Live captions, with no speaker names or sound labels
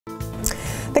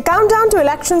The countdown to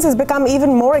elections has become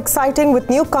even more exciting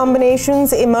with new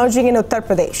combinations emerging in Uttar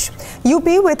Pradesh.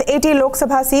 UP with 80 Lok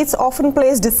Sabha seats often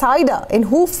plays decider in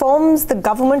who forms the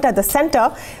government at the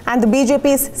centre, and the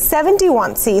BJP's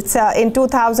 71 seats in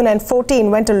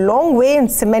 2014 went a long way in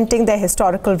cementing their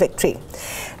historical victory.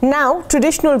 Now,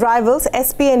 traditional rivals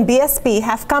SP and BSP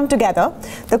have come together.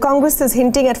 The Congress is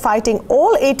hinting at fighting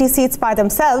all 80 seats by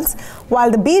themselves, while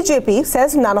the BJP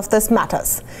says none of this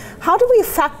matters. How do we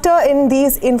factor in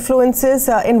these influences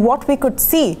in what we could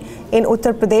see in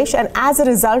Uttar Pradesh and as a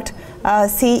result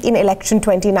see in election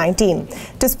 2019?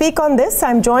 To speak on this,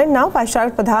 I'm joined now by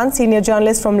Sharat Pradhan, senior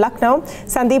journalist from Lucknow.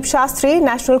 Sandeep Shastri,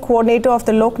 national coordinator of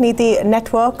the Lok Niti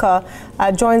network,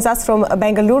 joins us from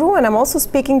Bengaluru. And I'm also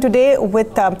speaking today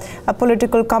with a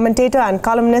political commentator and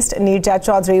columnist, Neerja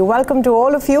Chaudhary. Welcome to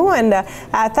all of you, and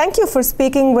thank you for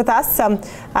speaking with us on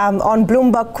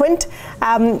BloombergQuint.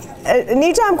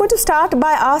 Neerja, I'm going to start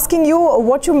by asking you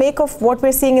what you make of what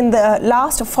we're seeing in the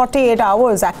last 48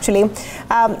 hours, actually.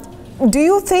 Do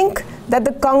you think that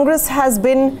the Congress has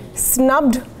been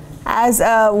snubbed as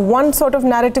one sort of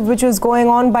narrative which is going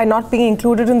on by not being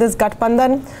included in this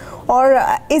Gathbandhan? Or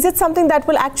is it something that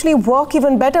will actually work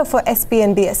even better for SP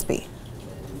and BSP?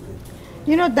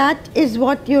 You know, that is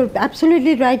what you're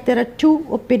absolutely right. There are two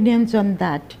opinions on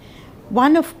that.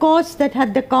 One, of course, that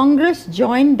had the Congress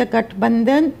joined the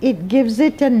Gathbandhan, it gives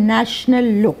it a national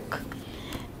look.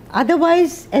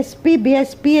 Otherwise, SP,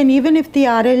 BSP, and even if the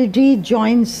RLD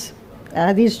joins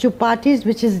these two parties,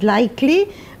 which is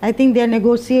likely, I think they're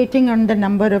negotiating on the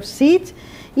number of seats,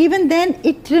 even then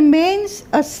it remains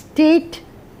a state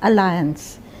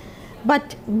alliance.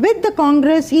 But with the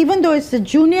Congress, even though it's the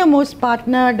junior most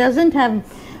partner, doesn't have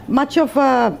much of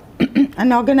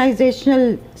an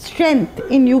organizational strength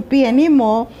in UP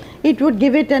anymore, it would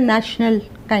give it a national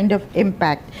kind of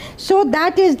impact. So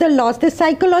that is the loss. The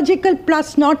psychological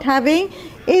plus not having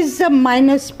is a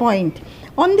minus point.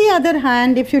 On the other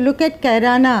hand, if you look at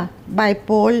Kairana by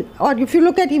poll, or if you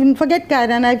look at, even forget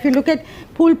Kairana, if you look at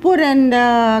Phulpur and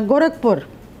Gorakhpur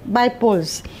by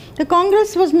polls, the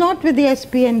Congress was not with the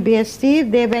SP and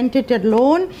BSP. They went it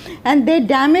alone, and they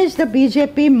damaged the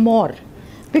BJP more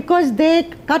because they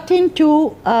cut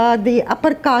into the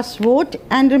upper caste vote.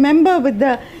 And remember, with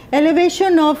the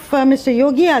elevation of Mr.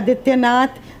 Yogi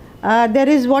Adityanath, there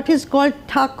is what is called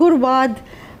Thakurwad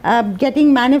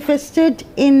getting manifested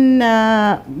in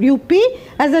UP,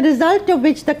 as a result of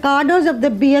which the cadres of the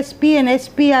BSP and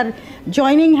SP are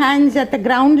joining hands at the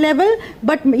ground level.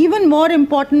 But even more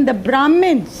important, the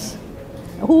Brahmins,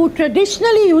 who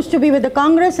traditionally used to be with the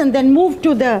Congress and then moved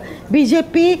to the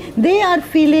BJP, they are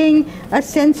feeling a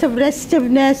sense of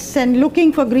restiveness and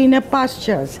looking for greener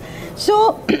pastures.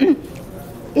 So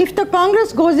if the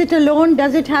Congress goes it alone,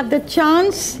 does it have the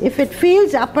chance, if it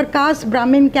feels upper caste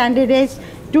Brahmin candidates,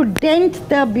 to dent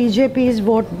the BJP's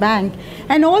vote bank?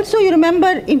 And also, you remember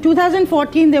in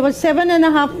 2014 there was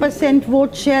 7.5%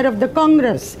 vote share of the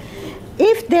Congress.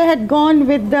 If they had gone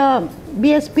with the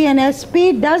BSP and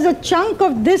SP, does a chunk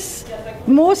of this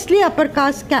mostly upper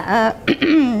caste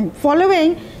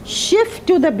following shift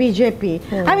to the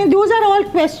BJP? I mean, those are all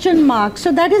question marks.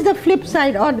 So that is the flip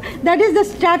side, or that is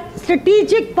the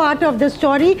strategic part of the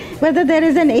story, whether there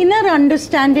is an inner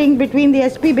understanding between the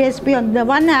SP-BSP on the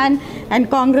one hand and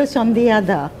Congress on the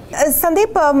other.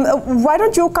 Sandeep, why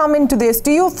don't you come into this?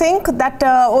 Do you think that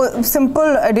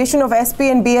simple addition of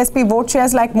SP and BSP vote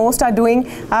shares, like most are doing,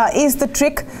 is the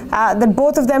trick, that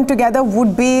both of them together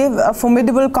would be a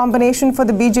formidable combination for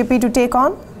the BJP to take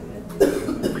on?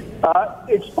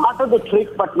 It's part of the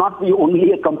trick, but not the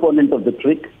only component of the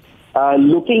trick.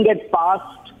 Looking at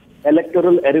past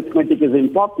electoral arithmetic is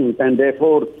important, and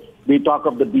therefore we talk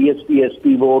of the BSP,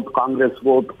 SP vote, Congress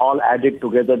vote, all added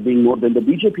together being more than the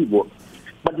BJP vote.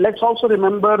 But let's also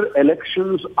remember,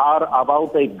 elections are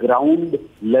about a ground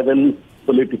level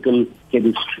political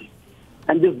chemistry.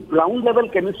 And this ground level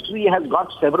chemistry has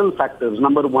got several factors.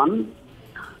 Number one,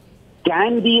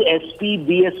 can the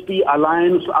SP-BSP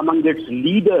alliance among its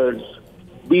leaders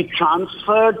be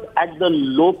transferred at the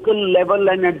local level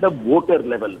and at the voter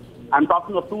level? I'm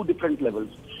talking of two different levels.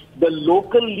 The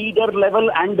local leader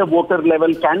level and the voter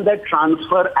level, can that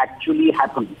transfer actually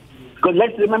happen? Because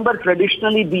let's remember,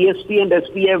 traditionally BSP and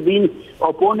SP have been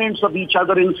opponents of each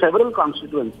other in several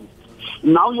constituencies.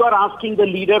 Now you are asking the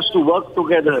leaders to work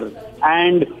together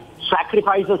and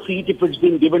sacrifice a seat if it's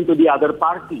been given to the other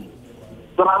party.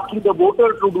 You're asking the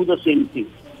voter to do the same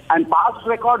thing. And past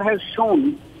record has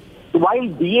shown, while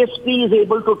BSP is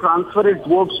able to transfer its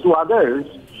votes to others,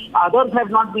 others have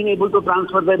not been able to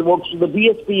transfer their votes to the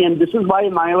BSP, and this is why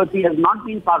Mayawati has not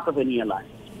been part of any alliance.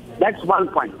 That's one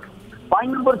point.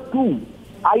 Point number two,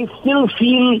 I still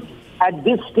feel at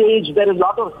this stage there is a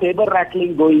lot of saber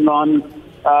rattling going on.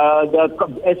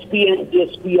 The SP and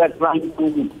BSP are trying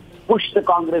to push the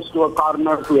Congress to a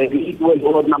corner to agree to a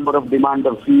lower number of demand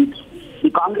of seats. The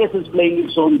Congress is playing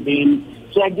its own game.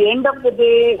 So at the end of the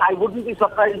day, I wouldn't be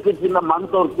surprised if in a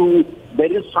month or two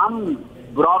there is some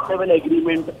broad level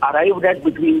agreement arrived at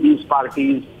between these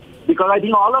parties, because I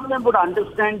think all of them would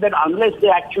understand that unless they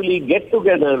actually get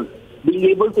together, being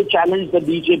able to challenge the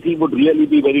BJP would really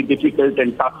be very difficult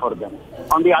and tough for them.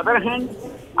 On the other hand,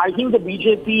 I think the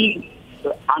BJP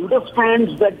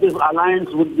understands that this alliance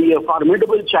would be a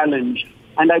formidable challenge,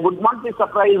 and I would not be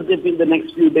surprised if in the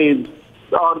next few days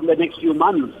or in the next few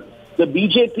months, the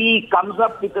BJP comes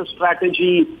up with a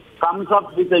strategy, comes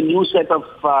up with a new set of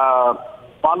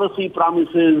policy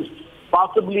promises,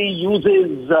 possibly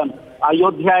uses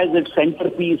Ayodhya as its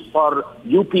centerpiece for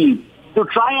UP to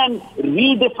try and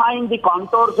redefine the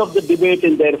contours of the debate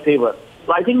in their favor.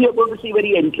 So I think we are going to see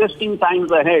very interesting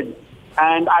times ahead.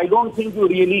 And I don't think you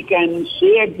really can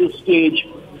say at this stage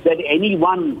that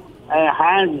anyone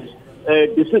has a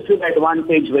decisive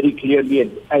advantage very clearly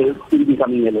in the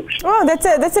coming election. Oh,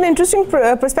 that's an interesting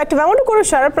perspective. I want to go to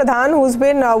Sharad Pradhan, who's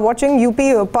been watching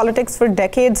UP politics for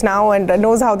decades now and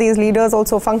knows how these leaders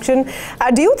also function.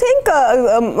 Do you think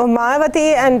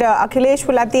Mayawati and Akhilesh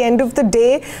will at the end of the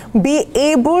day be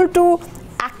able to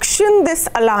action this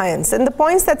alliance, and the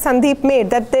points that Sandeep made,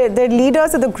 that their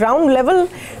leaders at the ground level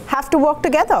have to work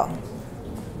together?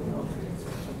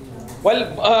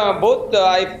 Well, both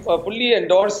I fully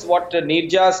endorse what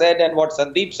Neerja said and what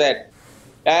Sandeep said.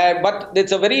 But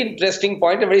it's a very interesting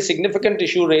point, a very significant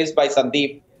issue raised by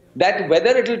Sandeep, that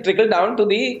whether it will trickle down to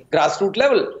the grassroots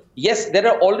level. Yes, there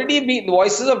are already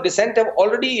voices of dissent have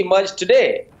already emerged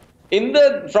today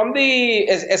from the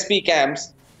SP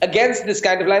camps against this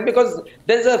kind of line, because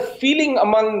there's a feeling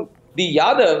among the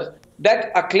Yadavs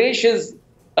that Akhilesh is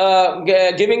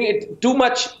giving it too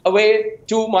much away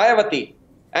to Mayawati,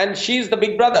 and she's the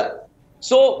big brother.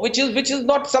 So, which is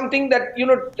not something that,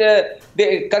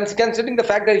 considering the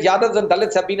fact that Yadavs and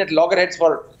Dalits have been at loggerheads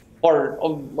for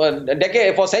a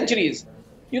decade, for centuries,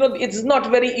 it's not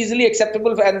very easily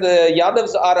acceptable. And the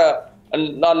Yadavs are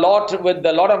a lot with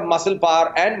a lot of muscle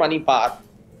power and money power.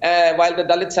 While the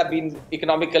Dalits have been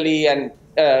economically and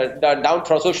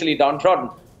socially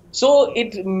downtrodden. So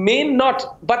it may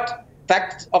not, but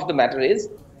fact of the matter is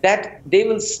that they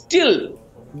will still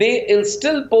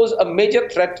pose a major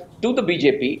threat to the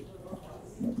BJP,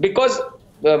 because,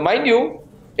 mind you,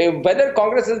 whether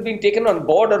Congress has been taken on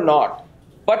board or not,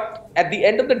 but at the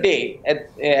end of the day,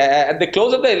 at the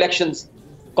close of the elections,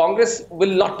 Congress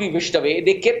will not be wished away.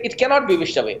 It cannot be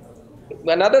wished away.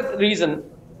 Another reason,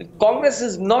 Congress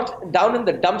is not down in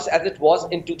the dumps as it was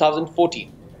in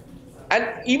 2014. And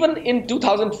even in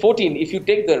 2014, if you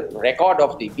take the record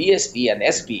of the BSP and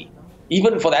SP,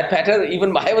 even for that matter,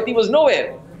 even Mayawati was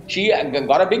nowhere. She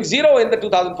got a big zero in the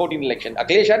 2014 election.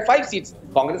 Akhilesh had 5 seats,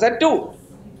 Congress had 2.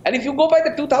 And if you go by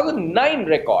the 2009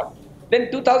 record, then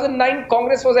 2009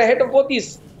 Congress was ahead of both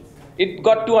these. It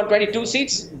got 222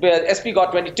 seats, SP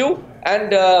got 22,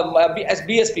 and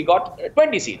BSP got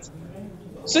 20 seats.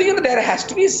 So, there has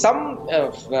to be some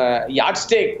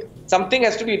yardstick, something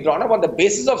has to be drawn up on the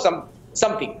basis of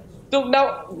something. So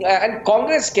now, and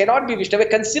Congress cannot be wished away,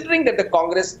 considering that the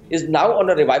Congress is now on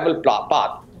a revival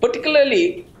path,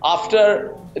 particularly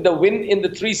after the win in the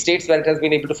 3 states where it has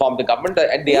been able to form the government,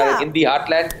 and they are in the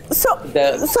heartland. So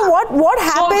what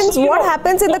happens? What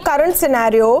happens in the current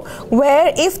scenario,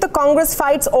 where if the Congress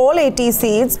fights all 80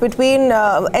 seats between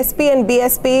SP and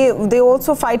BSP, they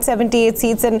also fight 78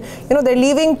 seats, and they're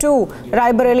leaving 2,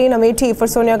 Raebareli and Amethi, for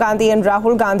Sonia Gandhi and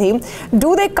Rahul Gandhi.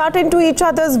 Do they cut into each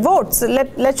other's votes?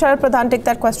 Let Sharad Pradhan take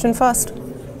that question first.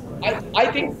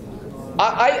 I think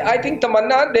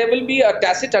Tamanna, there will be a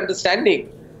tacit understanding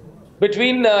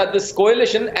between this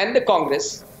coalition and the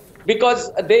Congress,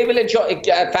 because they will ensure,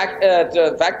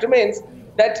 fact remains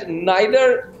that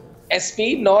neither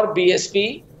SP nor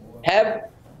BSP have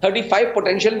 38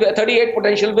 potential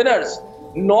winners,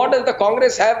 nor does the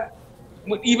Congress have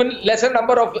even lesser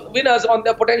number of winners on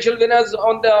the potential winners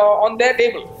on their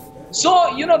table.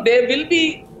 So, there will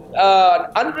be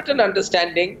unwritten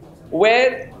understanding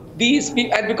where these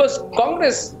people, and because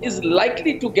Congress is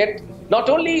likely to get not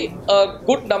only a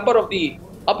good number of the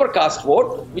upper caste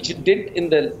vote, which it did in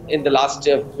the last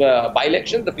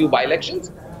by-elections, the few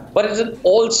by-elections, but it is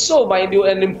also, mind you,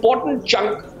 an important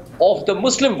chunk of the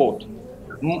Muslim vote.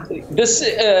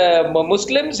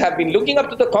 Muslims have been looking up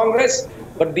to the Congress,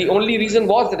 but the only reason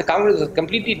was that the Congress was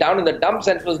completely down in the dumps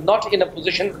and was not in a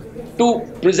position to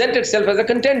present itself as a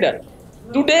contender.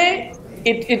 Today,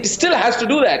 it still has to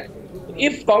do that.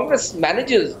 if Congress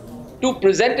manages to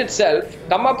present itself,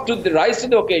 come up to the rise to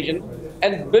the occasion,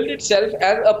 and build itself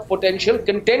as a potential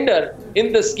contender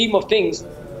in the scheme of things,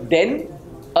 then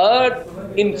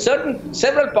in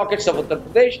several pockets of Uttar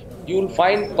Pradesh, you will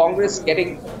find Congress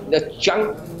getting the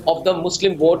chunk of the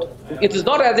Muslim vote. It is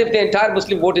not as if the entire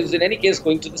Muslim vote is in any case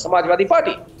going to the Samajwadi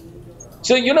Party.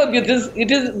 So, you know, it is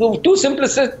too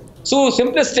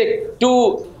simplistic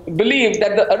to believe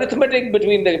that the arithmetic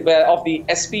between of the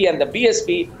SP and the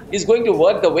BSP is going to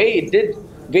work the way it did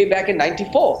way back in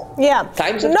 '94. Yeah.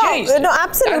 Times have changed. No,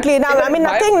 absolutely. Now, I mean,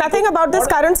 nothing about this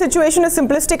current situation is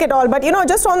simplistic at all. But, you know,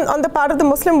 just on the part of the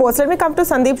Muslim votes, let me come to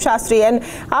Sandeep Shastri and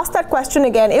ask that question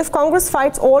again. If Congress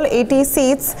fights all 80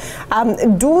 seats,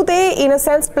 do they, in a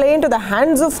sense, play into the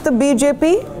hands of the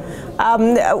BJP?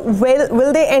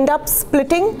 Will they end up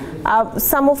splitting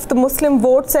some of the Muslim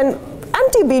votes and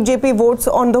anti-BJP votes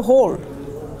on the whole?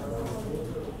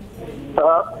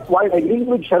 While agreeing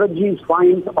with Sharadji's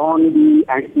point on the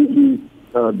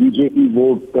anti-BJP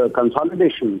vote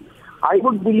consolidation, I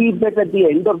would believe that at the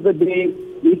end of the day,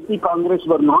 if the Congress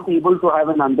were not able to have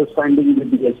an understanding with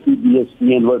the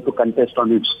SP-BSP and were to contest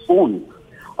on its own,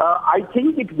 I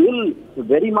think it will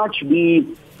very much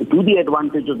be to the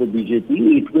advantage of the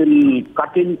BJP. It will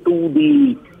cut into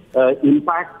the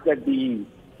impact that the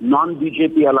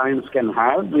non-BJP alliance can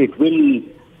have. It will,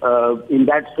 in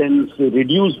that sense,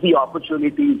 reduce the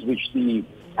opportunities which the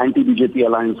anti-BJP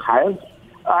alliance has.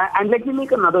 And let me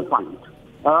make another point.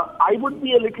 I would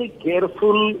be a little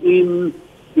careful in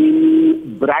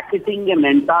bracketing an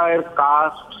entire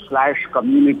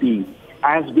caste/community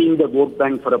as being the vote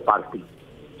bank for a party.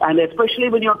 And especially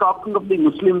when you're talking of the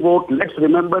Muslim vote, let's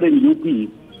remember in UP,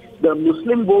 the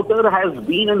Muslim voter has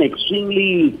been an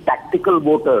extremely tactical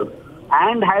voter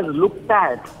and has looked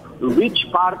at which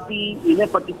party in a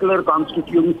particular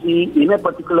constituency, in a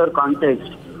particular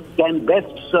context, can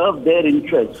best serve their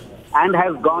interests and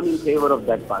has gone in favor of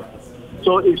that party.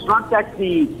 So it's not that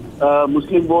the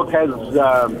Muslim vote has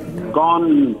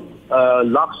gone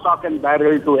lock, stock and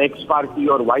barrel to X party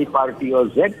or Y party or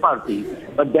Z party,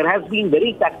 but there has been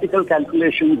very tactical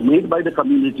calculations made by the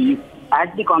community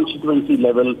at the constituency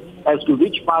level as to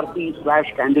which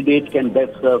party/candidate can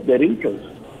best serve their interests.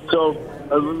 So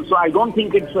I don't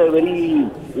think it's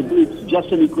it's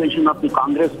just an equation of the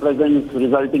Congress presence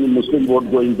resulting in Muslim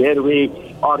vote going their way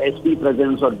or SP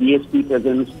presence or BSP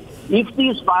presence. If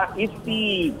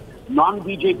the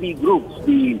non-BJP groups,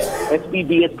 the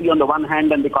SP-BSP on the one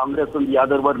hand and the Congress on the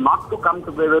other, were not to come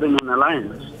together in an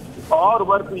alliance or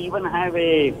were to even have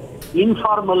a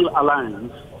informal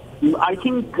alliance, I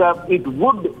think a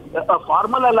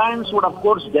formal alliance would of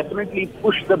course definitely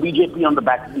push the BJP on the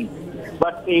back seat.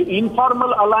 But an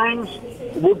informal alliance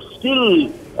would still,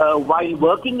 while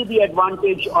working with the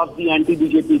advantage of the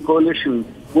anti-BJP coalition,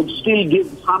 would still give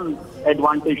some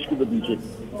advantage to the BJP.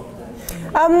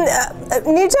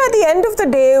 Nirja, at the end of the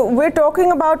day, we're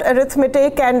talking about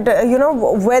arithmetic and,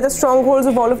 where the strongholds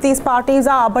of all of these parties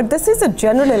are. But this is a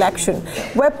general election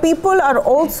where people are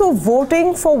also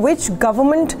voting for which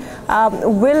government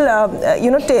will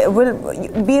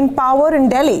be in power in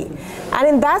Delhi. And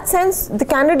in that sense, the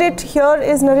candidate here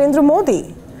is Narendra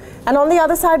Modi. And on the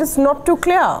other side, it's not too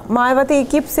clear. Mayawati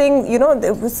keeps saying,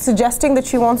 suggesting that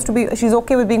she's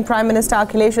okay with being Prime Minister.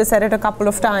 Akhilesh has said it a couple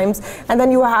of times. And then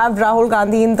you have Rahul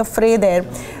Gandhi in the fray there.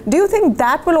 Do you think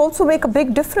that will also make a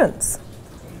big difference?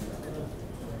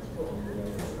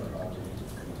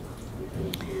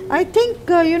 I think,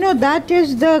 that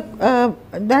is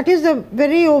a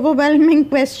very overwhelming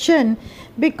question,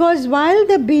 because while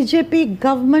the BJP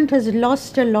government has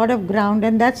lost a lot of ground,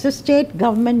 and that's the state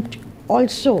government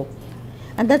also,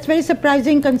 and that's very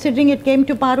surprising considering it came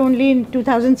to power only in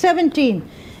 2017.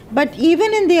 But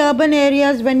even in the urban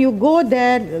areas, when you go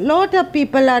there, a lot of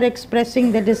people are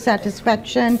expressing their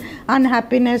dissatisfaction,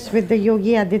 unhappiness with the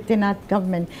Yogi Adityanath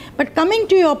government. But coming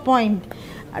to your point,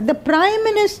 the Prime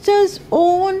Minister's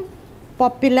own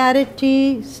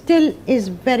popularity still is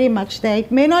very much there.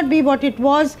 It may not be what it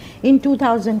was in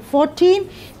 2014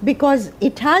 because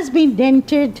it has been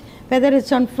dented, whether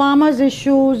it's on farmers'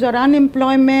 issues or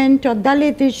unemployment or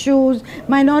Dalit issues,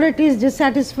 minorities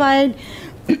dissatisfied.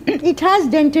 It has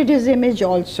dented his image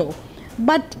also.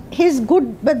 But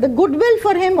the goodwill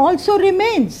for him also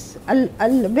remains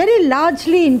very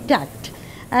largely intact.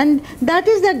 And that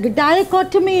is the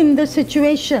dichotomy in the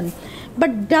situation.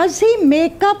 But does he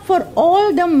make up for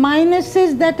all the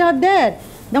minuses that are there?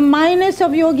 The minus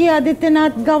of Yogi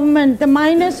Adityanath government, the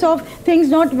minus of things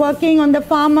not working on the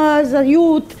farmers,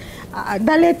 youth,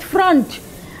 Dalit front.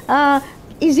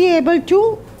 Is he able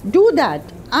to do that?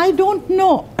 I don't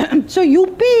know. So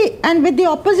UP, and with the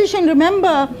opposition,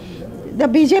 remember, the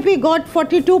BJP got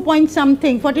 42 point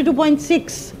something,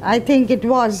 42.6, I think it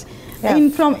was,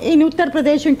 in Uttar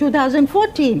Pradesh in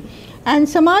 2014. And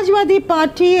Samajwadi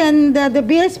Party and the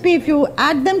BSP, if you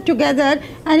add them together,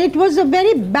 and it was a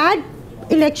very bad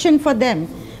election for them.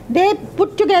 They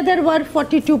put together were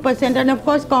 42%, and of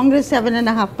course Congress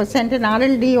 7.5%, and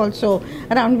RLD also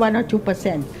around 1 or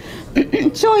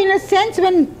 2%. So in a sense,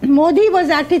 when Modi was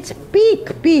at its peak,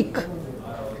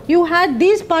 you had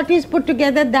these parties put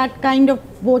together that kind of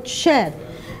vote share.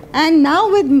 And now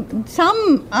with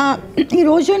some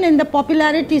erosion in the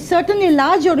popularity, certainly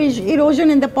large erosion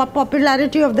in the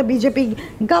popularity of the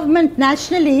BJP government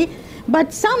nationally,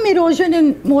 but some erosion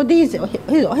in Modi's,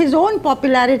 his own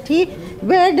popularity,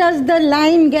 where does the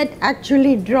line get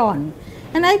actually drawn?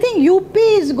 And I think UP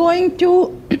is going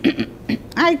to,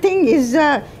 I think is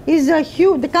a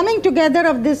huge, the coming together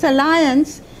of this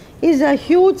alliance is a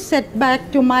huge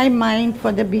setback to my mind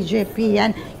for the BJP,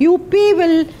 and UP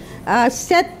will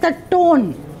set the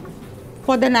tone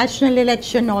for the national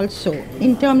election also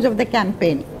in terms of the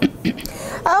campaign.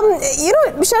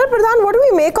 Sharad Pradhan, what do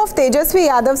we make of Tejasvi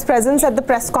Yadav's presence at the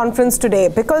press conference today?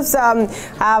 Because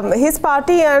his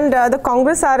party and the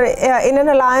Congress are in an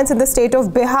alliance in the state of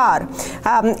Bihar.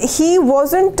 He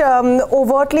wasn't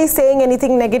overtly saying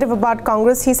anything negative about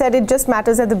Congress. He said it just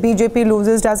matters that the BJP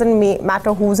loses, doesn't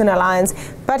matter who's in alliance.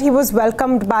 But he was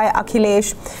welcomed by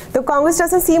Akhilesh. The Congress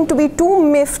doesn't seem to be too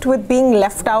miffed with being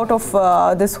left out of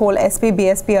this whole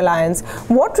SP-BSP alliance.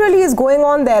 What really is going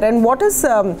on there, and what is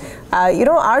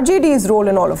RJD's role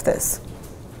in all of this?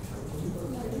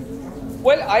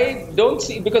 Well, I don't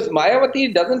see, because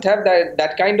Mayawati doesn't have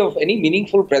that kind of any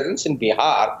meaningful presence in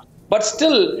Bihar. But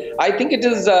still, I think it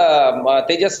is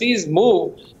Tejasvi's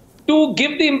move to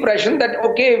give the impression that,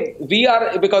 okay, we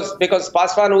are, because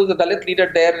Paswan, who's the Dalit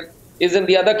leader there, is in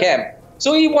the other camp.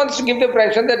 So he wants to give the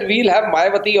impression that we'll have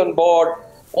Mayawati on board,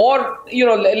 or,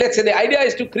 let's say the idea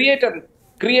is to create a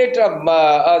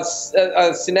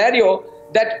scenario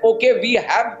that, okay, we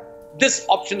have this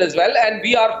option as well, and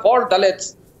we are for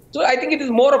Dalits. So I think it is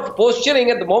more of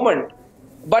posturing at the moment.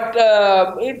 But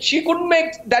she couldn't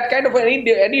make that kind of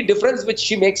any difference which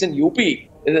she makes in UP,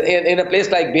 in a place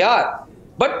like Bihar.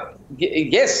 But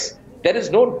yes, there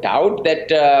is no doubt that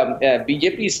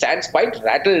BJP stands quite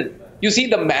rattled. You see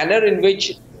the manner in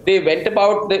which they went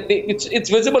about. It's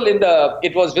visible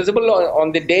it was visible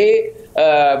on the day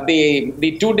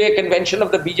the 2-day convention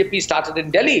of the BJP started in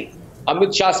Delhi.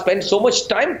 Amit Shah spent so much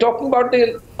time talking about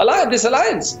this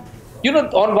alliance.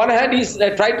 On one hand, he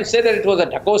tried to say that it was a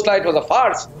dhakosla, it was a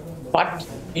farce. But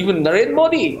even Narendra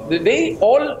Modi, they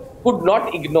all could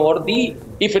not ignore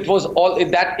if it was all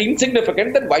that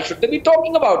insignificant, then why should they be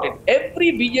talking about it?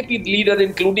 Every BJP leader,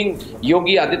 including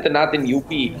Yogi Adityanath in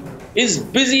UP, is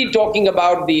busy talking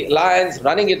about the alliance,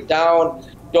 running it down,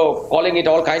 calling it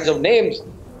all kinds of names.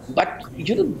 But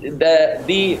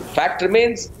the fact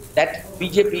remains that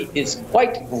BJP is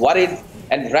quite worried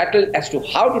and rattled as to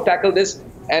how to tackle this.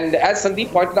 And as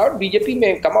Sandeep pointed out, BJP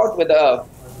may come out with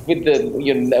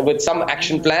some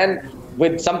action plan,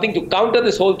 with something to counter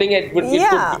this whole thing. It could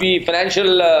be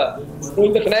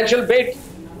doing the financial bait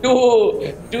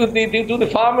to the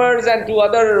farmers and to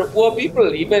other poor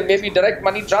people, even maybe direct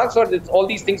money transfers. All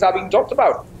these things are being talked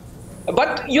about.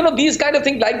 But these kind of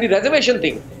things, like the reservation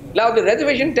thing. Now the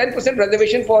reservation, 10%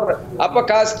 reservation for upper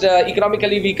caste,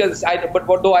 economically weak,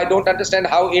 though I don't understand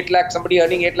how 8 lakh, somebody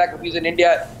earning 8 lakh rupees in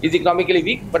India is economically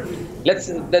weak, but let's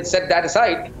set that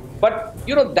aside. But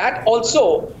that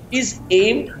also is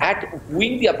aimed at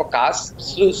wooing the upper caste,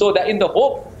 so that in the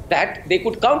hope that they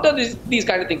could counter these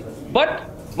kind of things. But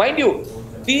mind you,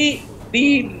 the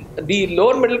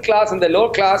lower middle class and the lower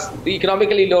class, the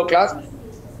economically lower class,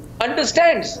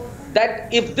 understands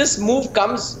that if this move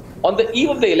comes on the eve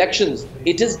of the elections,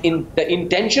 it is the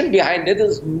intention behind it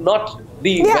is not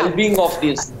the well-being of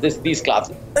these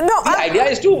classes. No, the idea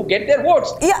is to get their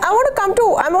votes. Yeah, I want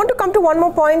to come to one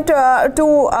more point to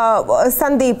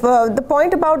Sandeep. The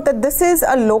point about that this is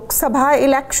a Lok Sabha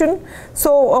election,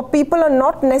 so people are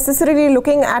not necessarily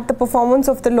looking at the performance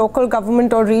of the local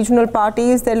government or regional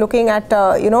parties. They're looking at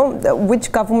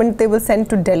which government they will send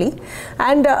to Delhi.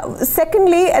 And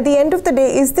secondly, at the end of the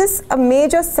day, is this a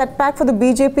major setback for the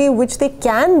BJP which they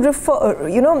can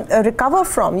recover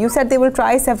from? You said they will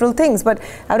try several things, but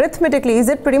arithmetically, is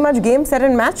it pretty much game, set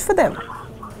and match for them?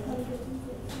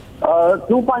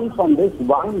 2 points on this.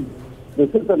 One, this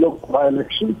is the Lok Sabha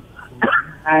election,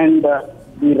 and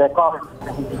the record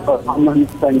and the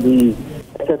performance and the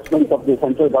assessment of the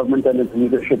central government and its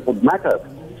leadership would matter.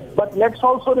 But let's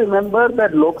also remember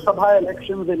that Lok Sabha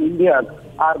elections in India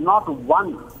are not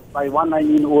won. By one, I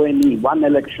mean ONE, one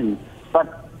election,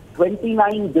 but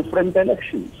 29 different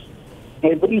elections.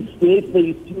 Every state, the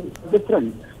issues are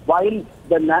different. While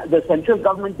the central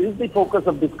government is the focus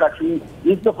of discussion,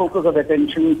 is the focus of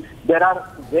attention, there are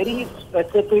very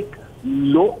specific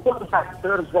local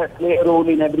factors that play a role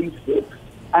in every state.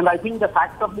 And I think the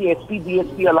fact of the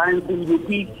SP-BSP alliance in UP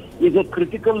is a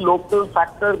critical local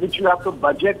factor which you have to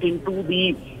budget into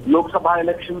the Lok Sabha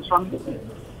elections from.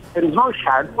 There is no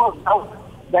shadow of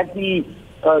doubt that the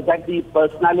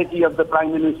personality of the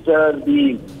Prime Minister,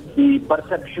 the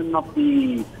perception of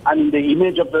the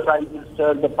image of the Prime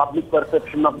Minister, the public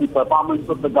perception of the performance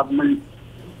of the government,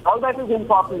 all that is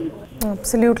important.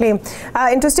 Absolutely.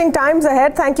 Interesting times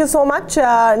ahead. Thank you so much,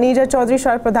 Neerja Chaudhary,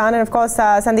 Sharad Pradhan, and of course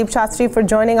Sandeep Shastri for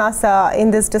joining us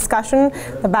in this discussion.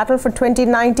 The battle for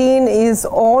 2019 is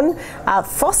on.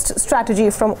 First strategy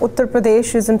from Uttar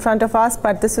Pradesh is in front of us,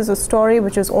 but this is a story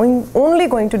which is only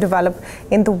going to develop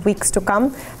in the weeks to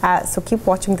come. So keep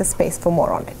watching this space for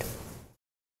more on it.